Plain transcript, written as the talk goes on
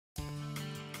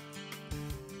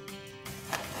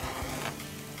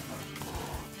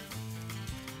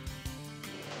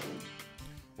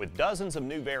With dozens of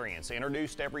new variants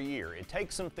introduced every year, it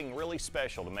takes something really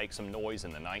special to make some noise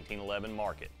in the 1911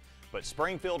 market. But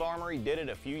Springfield Armory did it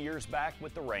a few years back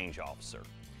with the Range Officer.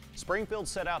 Springfield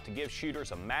set out to give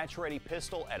shooters a match-ready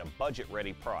pistol at a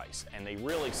budget-ready price, and they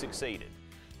really succeeded.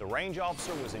 The Range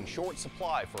Officer was in short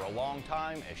supply for a long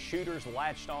time as shooters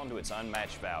latched on to its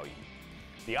unmatched value.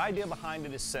 The idea behind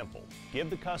it is simple. Give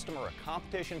the customer a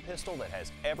competition pistol that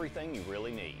has everything you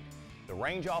really need. The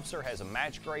Range Officer has a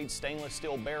match-grade stainless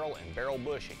steel barrel and barrel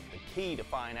bushing, the key to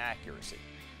fine accuracy.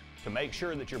 To make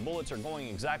sure that your bullets are going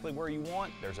exactly where you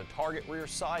want, there's a target rear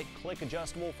sight, click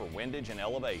adjustable for windage and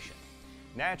elevation.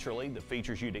 Naturally, the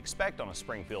features you'd expect on a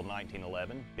Springfield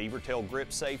 1911, beaver tail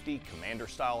grip safety,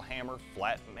 commander-style hammer,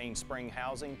 flat mainspring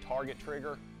housing, target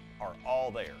trigger, are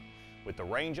all there. With the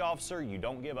Range Officer, you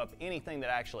don't give up anything that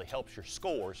actually helps your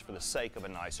scores for the sake of a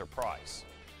nicer price.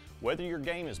 Whether your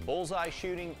game is bullseye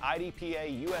shooting,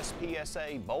 IDPA,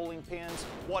 USPSA, bowling pins,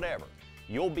 whatever,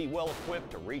 you'll be well equipped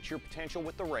to reach your potential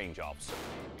with the Range Officer.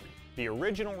 The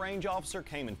original Range Officer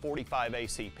came in .45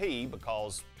 ACP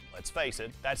because, let's face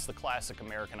it, that's the classic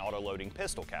American auto-loading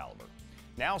pistol caliber.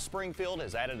 Now Springfield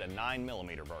has added a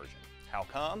 9mm version. How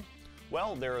come?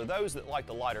 Well, there are those that like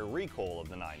the lighter recoil of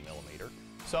the 9mm.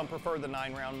 Some prefer the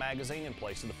 9-round magazine in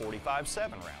place of the .45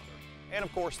 7-rounder. And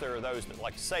of course, there are those that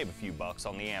like to save a few bucks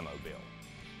on the ammo bill.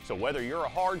 So whether you're a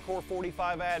hardcore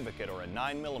 .45 advocate or a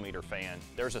 9mm fan,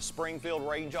 there's a Springfield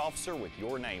Range Officer with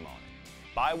your name on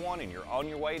it. Buy one and you're on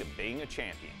your way to being a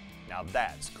champion. Now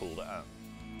that's cool to own.